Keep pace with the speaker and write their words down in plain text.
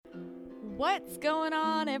What's going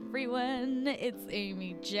on, everyone? It's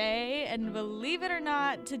Amy J, and believe it or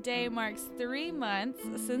not, today marks 3 months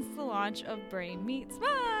since the launch of Brain Meets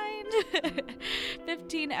Mind.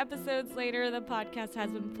 15 episodes later, the podcast has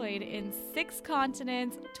been played in 6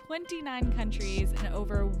 continents, 29 countries, and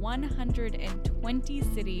over 120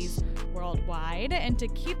 cities worldwide. And to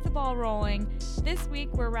keep the ball rolling, this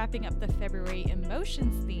week we're wrapping up the February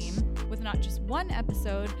Emotions theme with not just 1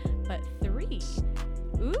 episode, but 3.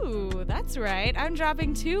 Ooh, that's right. I'm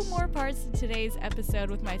dropping 2 more parts to today's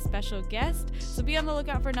episode with my special guest, so be on the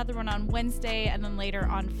lookout for another one on Wednesday and then later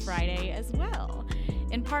on Friday as well.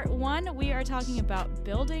 In part 1, we are talking about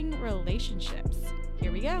building relationships.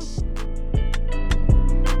 Here we go.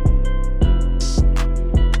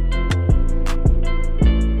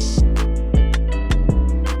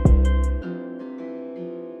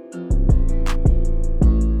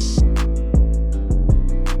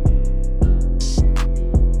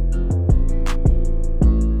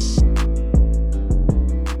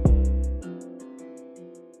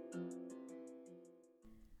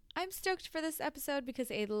 I'm stoked for this episode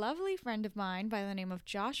because a lovely friend of mine by the name of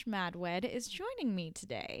Josh Madwed is joining me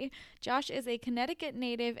today. Josh is a Connecticut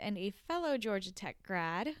native and a fellow Georgia Tech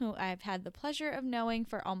grad who I've had the pleasure of knowing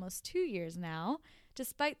for almost 2 years now.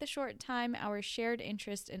 Despite the short time, our shared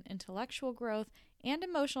interest in intellectual growth and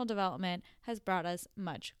emotional development has brought us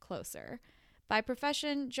much closer. By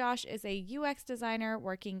profession, Josh is a UX designer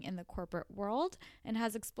working in the corporate world and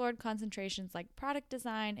has explored concentrations like product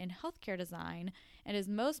design and healthcare design, and is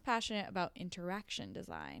most passionate about interaction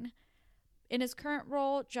design. In his current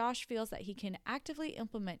role, Josh feels that he can actively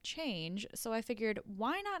implement change, so I figured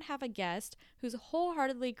why not have a guest who's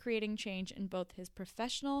wholeheartedly creating change in both his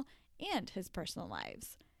professional and his personal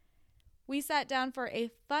lives. We sat down for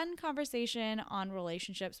a fun conversation on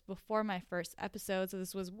relationships before my first episode, so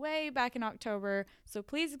this was way back in October, so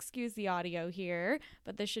please excuse the audio here,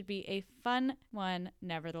 but this should be a fun one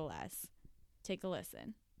nevertheless. Take a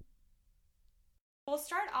listen. We'll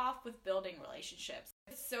start off with building relationships.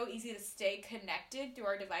 It's so easy to stay connected through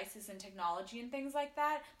our devices and technology and things like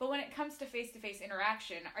that, but when it comes to face-to-face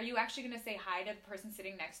interaction, are you actually going to say hi to the person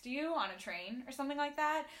sitting next to you on a train or something like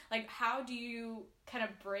that? Like, how do you kind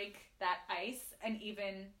of break that ice and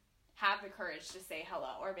even have the courage to say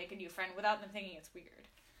hello or make a new friend without them thinking it's weird?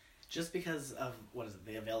 Just because of,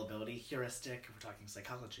 the availability heuristic, if we're talking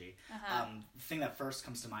psychology. The thing that first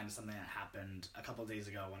comes to mind is something that happened a couple of days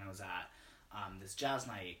ago when I was at this jazz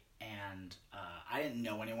night, and I didn't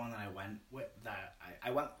know anyone that I went with. I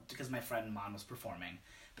went because my friend Mon was performing,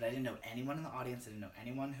 but I didn't know anyone in the audience. I didn't know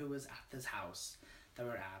anyone who was at this house that we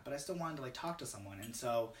were at, but I still wanted to talk to someone. And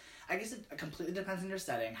so I guess it completely depends on your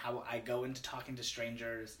setting, how I go into talking to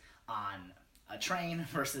strangers on a train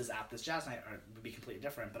versus at this jazz night would be completely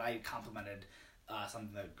different. But I complimented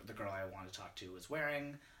something that the girl I wanted to talk to was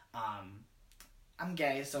wearing. I'm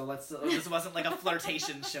gay, so this wasn't like a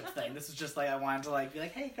flirtationship thing. This was just I wanted to be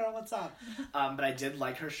like, hey girl, what's up? But I did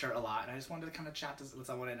like her shirt a lot, and I just wanted to kind of chat with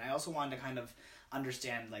someone, and I also wanted to kind of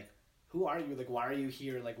understand, who are you? Why are you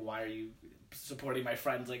here? Why are you supporting my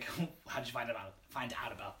friends? How'd you find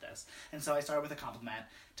out about this? And so I started with a compliment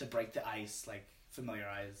to break the ice,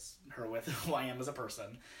 familiarize her with who I am as a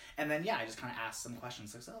person. And then, I just kind of asked some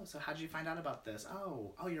questions. So how'd you find out about this?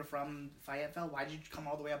 Oh, you're from Fayetteville? Why'd you come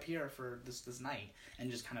all the way up here for this night?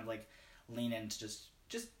 And just kind of, lean into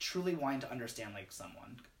just truly wanting to understand,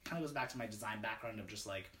 someone. Kind of goes back to my design background of just,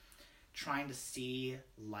 trying to see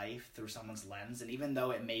life through someone's lens. And even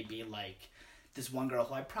though it may be, this one girl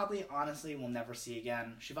who I probably, honestly, will never see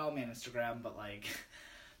again. She followed me on Instagram, but,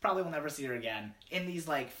 probably will never see her again. In these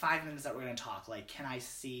 5 minutes that we're going to talk, can I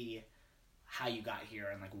see how you got here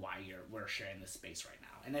and why we're sharing this space right now?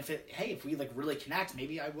 And if we really connect,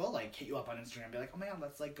 maybe I will hit you up on Instagram and be like, oh my god,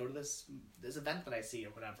 let's go to this event that I see or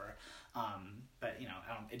whatever. But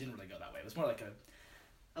it didn't really go that way. It was more like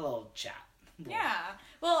a little chat. Yeah.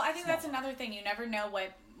 Well, I think that's another thing. You never know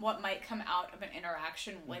what might come out of an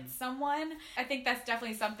interaction with someone. I think that's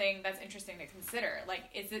definitely something that's interesting to consider.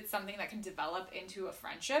 Is it something that can develop into a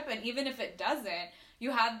friendship? And even if it doesn't,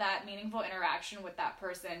 you had that meaningful interaction with that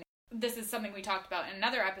person. This is something we talked about in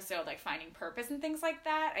another episode, finding purpose and things like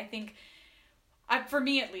that. I think, for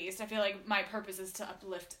me at least, I feel like my purpose is to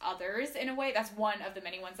uplift others in a way. That's one of the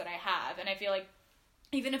many ones that I have. And I feel like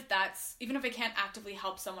even if I can't actively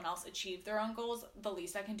help someone else achieve their own goals, the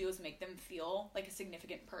least I can do is make them feel like a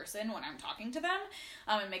significant person when I'm talking to them,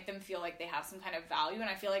 and make them feel like they have some kind of value. And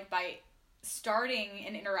I feel like by starting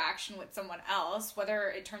an interaction with someone else, whether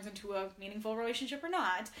it turns into a meaningful relationship or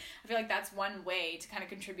not, I feel like that's one way to kind of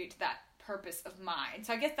contribute to that purpose of mine.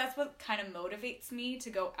 So I guess that's what kind of motivates me to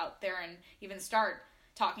go out there and even start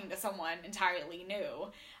talking to someone entirely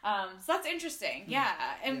new. So that's interesting. Yeah.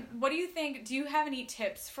 And what do you think? Do you have any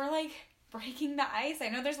tips for like breaking the ice? I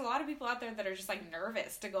know there's a lot of people out there that are just like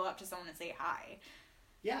nervous to go up to someone and say hi.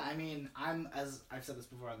 Yeah, I mean, as I've said this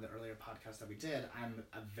before on the earlier podcast that we did, I'm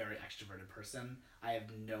a very extroverted person. I have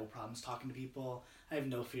no problems talking to people. I have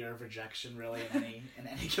no fear of rejection, really, in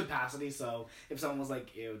any capacity. So if someone was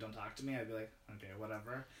like, ew, don't talk to me, I'd be like, okay,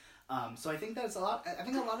 whatever. So I think that's I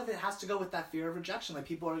think a lot of it has to go with that fear of rejection. Like,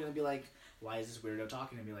 people are going to be like, why is this weirdo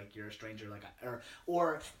talking to me? Like, you're a stranger. Like,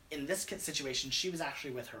 or in this situation, she was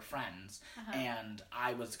actually with her friends, and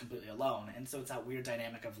I was completely alone. And so it's that weird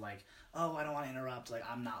dynamic of like, oh, I don't want to interrupt. Like,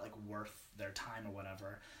 I'm not like worth their time or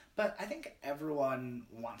whatever. But I think everyone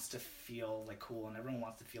wants to feel like cool, and everyone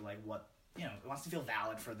wants to feel like wants to feel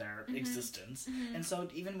valid for their existence. And so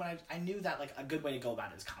even when I knew that like a good way to go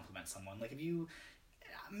about it is compliment someone. Like, if you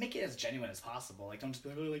make it as genuine as possible. Like, don't just be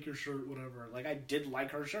like, oh, I like your shirt, whatever. Like, I did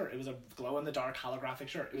like her shirt. It was a glow-in-the-dark holographic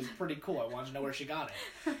shirt. It was pretty cool. I wanted to know where she got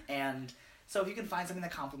it. And so if you can find something to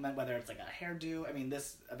compliment, whether it's like a hairdo. I mean,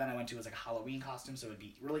 this event I went to was like a Halloween costume, so it would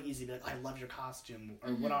be really easy to be like, I love your costume,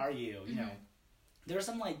 or what are you? You know, there are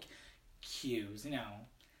some like cues, you know.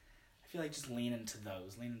 I feel like just lean into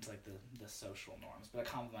those. Lean into like the social norms. But a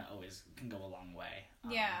compliment always can go a long way.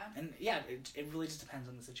 And yeah, it really just depends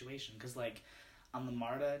on the situation. Because like, on the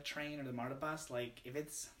MARTA train or the MARTA bus, like, if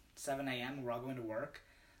it's 7 a.m. we're all going to work,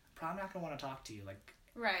 I'm probably not going to want to talk to you. Like,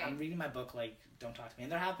 I'm reading my book, like, don't talk to me.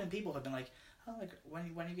 And there have been people who have been like, oh, like,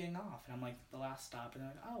 when are you getting off? And I'm like, the last stop. And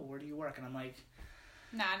they're like, oh, where do you work? And I'm like,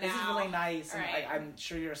 this is really nice. And I'm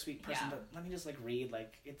sure you're a sweet person, but let me just, like, read.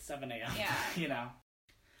 Like, it's 7 a.m. Yeah. You know?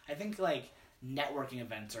 I think, like, networking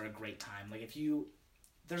events are a great time. Like,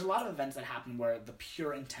 there's a lot of events that happen where the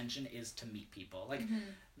pure intention is to meet people. Like,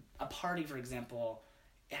 a party, for example,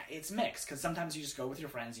 it's mixed, because sometimes you just go with your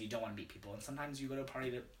friends and you don't want to meet people, and sometimes you go to a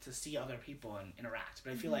party to see other people and interact.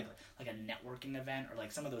 But I feel like a networking event, or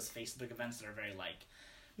like some of those Facebook events that are very like,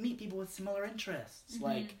 meet people with similar interests,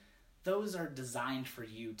 like, those are designed for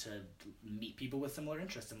you to meet people with similar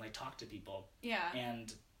interests and like talk to people. Yeah.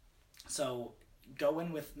 And so go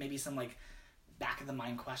in with maybe some like back of the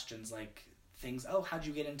mind questions, like things, oh, how'd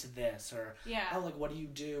you get into this? Or, oh, like, what do you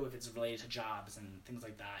do if it's related to jobs and things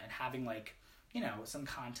like that? And having, like, you know, some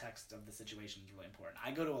context of the situation is really important.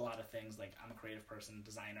 I go to a lot of things, like, I'm a creative person,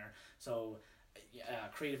 designer, so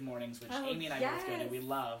Creative Mornings, which Amy and I both go to, we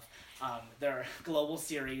love. They're a global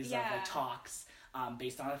series of, like, talks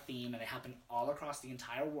based on a theme, and they happen all across the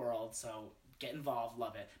entire world, so get involved,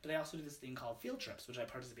 love it. But they also do this thing called field trips, which I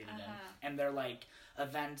participated in, and they're, like,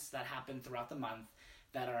 events that happen throughout the month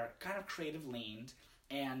that are kind of creative leaned,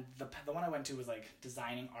 and the one I went to was like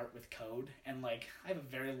designing art with code, and like I have a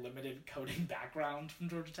very limited coding background from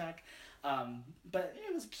Georgia Tech, but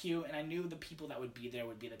it was cute, and I knew the people that would be there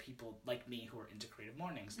would be the people like me who are into Creative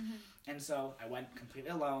Mornings, and so I went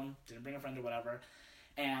completely alone, didn't bring a friend or whatever,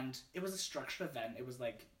 and it was a structured event. It was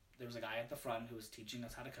like there was a guy at the front who was teaching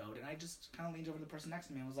us how to code, and I just kind of leaned over to the person next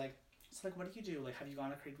to me and was like, so like, what do you do? Like, have you gone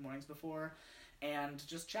to Creative Mornings before? And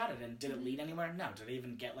just chatted. And did it lead anywhere? No. Did I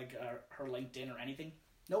even get like her LinkedIn or anything?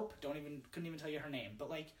 Nope. Couldn't even tell you her name. But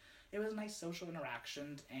like, it was a nice social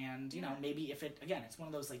interaction. And you know, maybe if it's one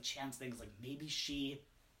of those like chance things. Like, maybe she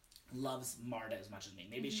loves MARTA as much as me.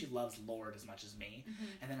 Maybe she loves Lord as much as me.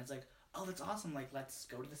 And then it's like, oh, that's awesome. Like, let's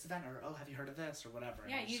go to this event, or oh, have you heard of this, or whatever.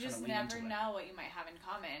 Yeah, you just never know what you might have in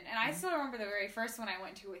common. And I still remember the very first one I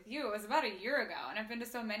went to with you. It was about a year ago, and I've been to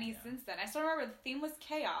so many since then. I still remember the theme was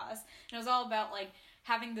chaos, and it was all about like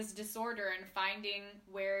having this disorder and finding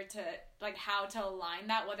where to, like, how to align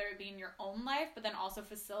that, whether it be in your own life, but then also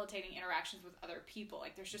facilitating interactions with other people.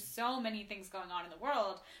 Like, there's just so many things going on in the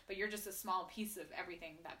world, but you're just a small piece of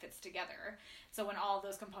everything that fits together. So when all of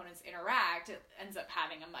those components interact, it ends up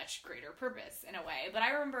having a much greater purpose in a way. But I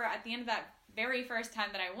remember at the end of that very first time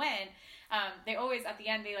that I went, they always, at the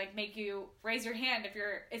end, they like make you raise your hand if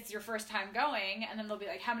it's your first time going, and then they'll be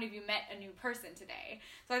like, how many of you met a new person today?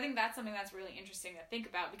 So I think that's something that's really interesting to think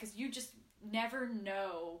about, because you just never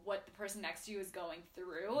know what the person next to you is going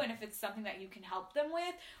through, and if it's something that you can help them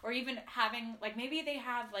with, or even having, like, maybe they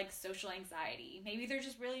have like social anxiety, maybe they're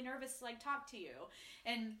just really nervous to like talk to you.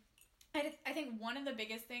 And I think one of the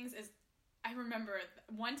biggest things is, I remember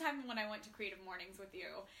one time when I went to Creative Mornings with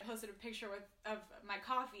you, I posted a picture of my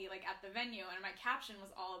coffee like at the venue, and my caption was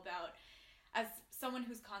all about, as someone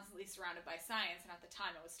who's constantly surrounded by science, and at the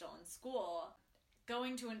time I was still in school,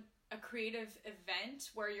 going to a creative event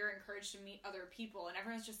where you're encouraged to meet other people, and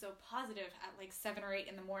everyone's just so positive at like 7 or 8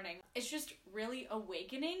 in the morning. It's just really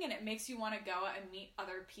awakening, and it makes you want to go and meet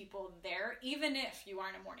other people there, even if you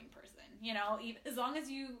aren't a morning person, you know, as long as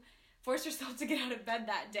you force yourself to get out of bed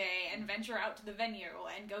that day and venture out to the venue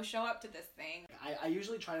and go show up to this thing. I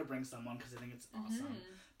usually try to bring someone because I think it's awesome.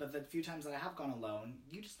 But the few times that I have gone alone,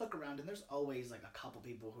 you just look around and there's always like a couple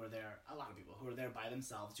people who are there, a lot of people who are there by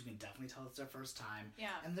themselves. You can definitely tell it's their first time. Yeah.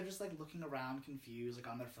 And they're just like looking around confused,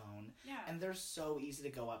 like on their phone. Yeah. And they're so easy to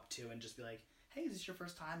go up to and just be like, hey, is this your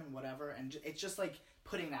first time and whatever. And it's just like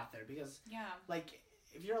putting it out there because like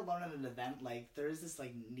if you're alone at an event, like there is this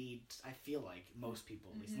like need, I feel like most people,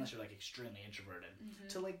 at least unless you're like extremely introverted,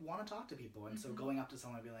 to like want to talk to people. And so going up to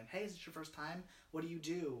someone and being like, hey, is this your first time? What do you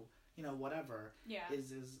do? You know, whatever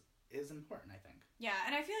is important, I think. Yeah,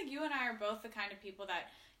 and I feel like you and I are both the kind of people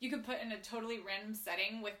that you could put in a totally random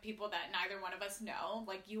setting with people that neither one of us know,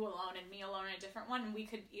 like you alone and me alone in a different one, and we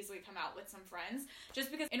could easily come out with some friends.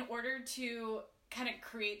 Just because in order to kind of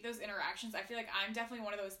create those interactions, I feel like I'm definitely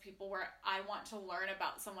one of those people where I want to learn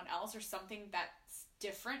about someone else or something that's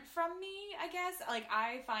different from me, I guess. Like,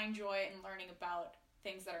 I find joy in learning about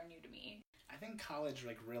things that are new to me. I think college,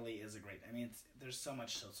 like, really is a great... I mean, there's so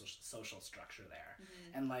much social structure there.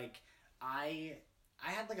 And, like, I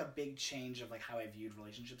had, like, a big change of, like, how I viewed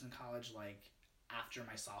relationships in college, like, after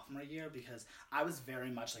my sophomore year, because I was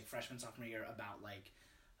very much, like, freshman, sophomore year about, like,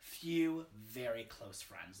 few very close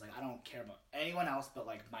friends. Like, I don't care about anyone else but,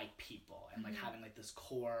 like, my people. And, like, having, like, this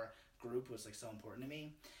core group was, like, so important to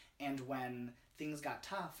me. And when things got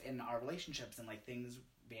tough in our relationships and, like, things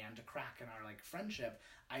began to crack in our, like, friendship,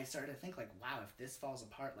 I started to think, like, wow, if this falls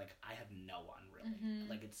apart, like, I have no one, really.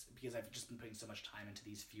 Like, it's because I've just been putting so much time into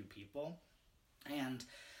these few people. And,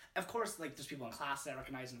 of course, like, there's people in class that I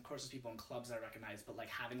recognize, and of course there's people in clubs that I recognize, but, like,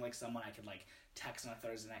 having, like, someone I could, like, text on a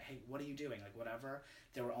Thursday night, hey, what are you doing? Like, whatever.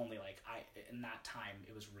 There were only, like, in that time,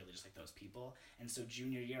 it was really just, like, those people. And so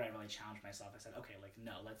junior year, I really challenged myself. I said, okay, like,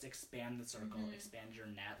 no, let's expand the circle, expand your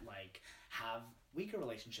net, like, have weaker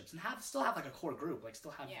relationships, and still have, like, a core group, like,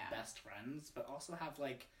 still have best friends, but also have,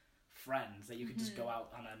 like, friends that you could just go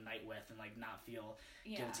out on a night with and, like, not feel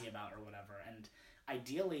guilty about or whatever. And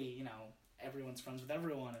ideally, you know, everyone's friends with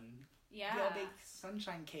everyone, and you all bake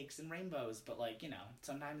sunshine cakes and rainbows, but, like, you know,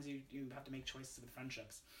 sometimes you have to make choices with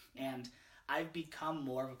friendships. And I've become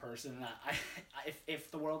more of a person that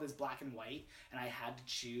if the world is black and white and I had to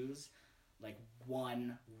choose, like,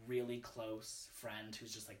 one really close friend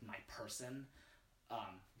who's just, like, my person,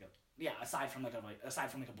 aside from like a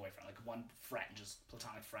boyfriend, like one friend, just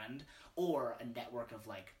platonic friend, or a network of,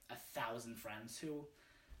 like, 1,000 friends who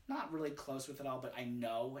not really close with at all, but I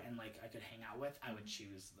know and, like, I could hang out with, I would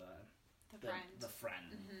choose the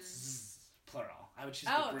friends, plural. I would choose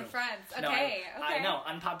the group. The friends. Okay, no, okay. I know,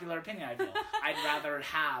 unpopular opinion, I feel. I'd rather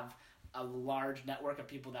have a large network of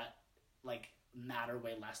people that, like, matter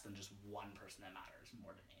way less than just one person that matters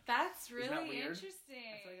more to me. That's really Isn't that weird? interesting.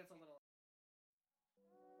 I feel like it's a little...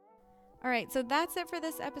 All right, so that's it for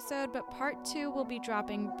this episode, but part 2 will be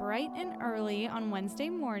dropping bright and early on Wednesday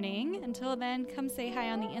morning. Until then, come say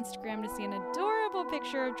hi on the Instagram to see an adorable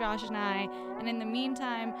picture of Josh and I. And in the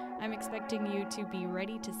meantime, I'm expecting you to be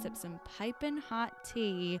ready to sip some piping hot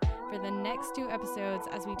tea for the next 2 episodes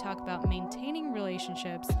as we talk about maintaining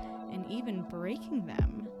relationships and even breaking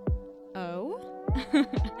them. Oh?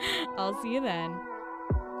 I'll see you then.